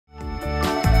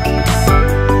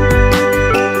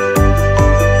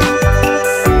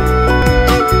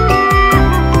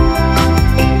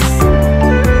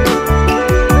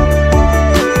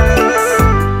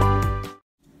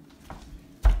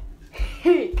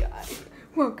guys,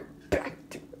 welcome back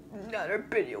to another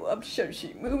video of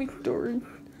Shashi movie stories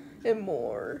and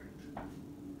more.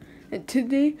 And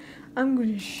today I'm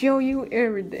going to show you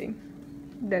everything.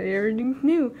 That everything's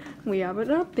new. We have an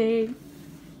update.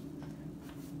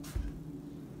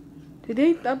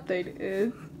 Today's update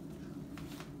is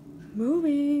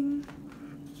moving.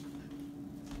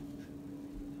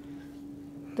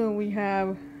 So we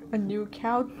have a new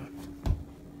couch.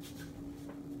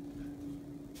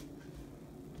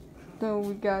 So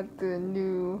we got the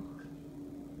new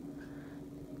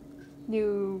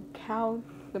couch,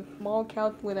 the small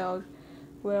couch without,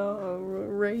 a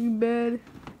rain bed.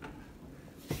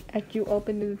 As you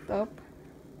open this up.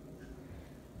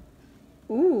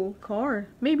 Ooh, car.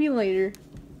 Maybe later.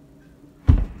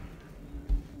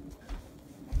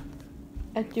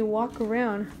 As you walk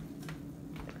around.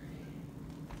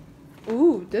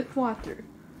 Ooh, dishwasher.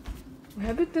 What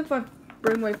happens if I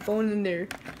bring my phone in there?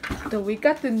 So we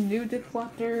got the new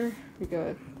dishwasher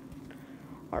because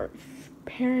our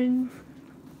parents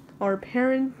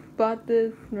bought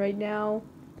this right now.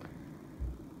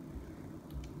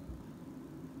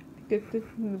 Because this is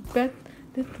the best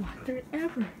dishwasher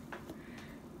ever.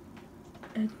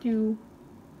 As you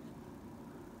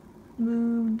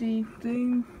move these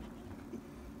things,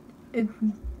 it's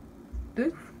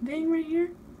this thing right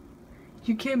here.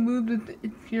 You can't move this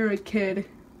if you're a kid.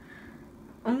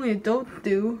 Only adults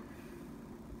do.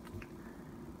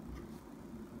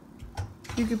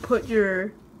 You can put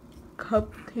your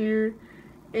cups here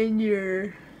and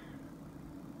your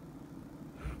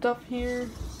stuff here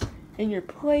and your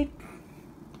plate.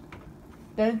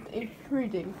 That's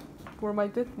everything for my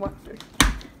dishwasher.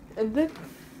 And this is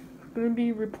going to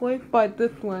be replaced by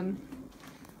this one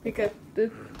because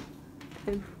this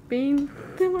is being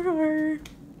similar.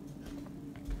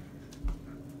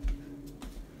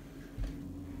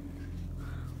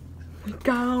 We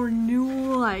got our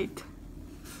new light.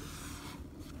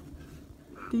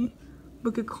 See?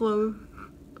 Look at close.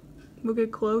 Look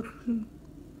at close.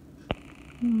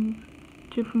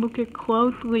 Just look at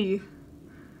closely.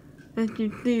 As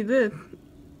you see, this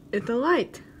is a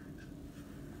light.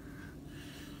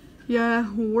 Yeah,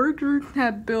 workers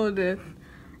have built this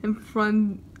in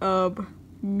front of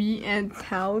me and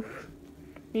house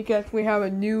because we have a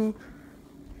new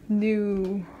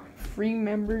free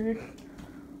members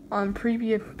on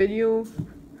previous videos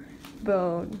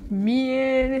about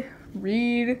me,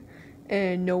 Reed,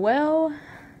 and Noel.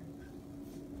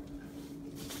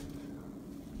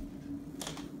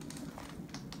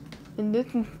 And this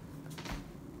is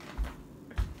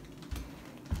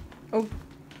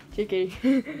JK.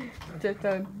 Just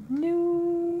a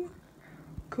new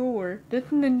cooler. This is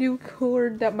the new cooler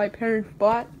that my parents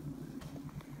bought.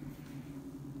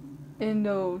 And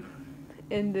the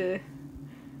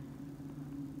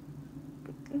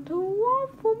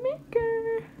waffle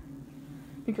maker.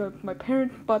 Because my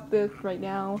parents bought this right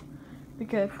now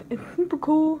because it's super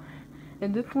cool,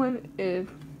 and this one is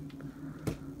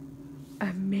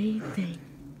amazing.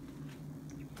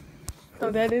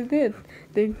 So that is it.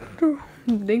 Thanks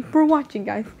for watching,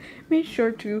 guys. Make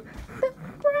sure to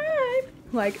subscribe,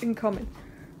 like, and comment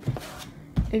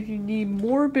if you need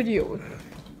more videos.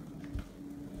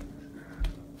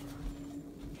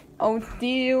 I'll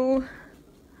see you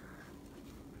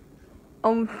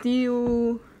in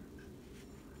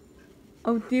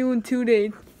 2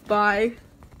 days. Bye.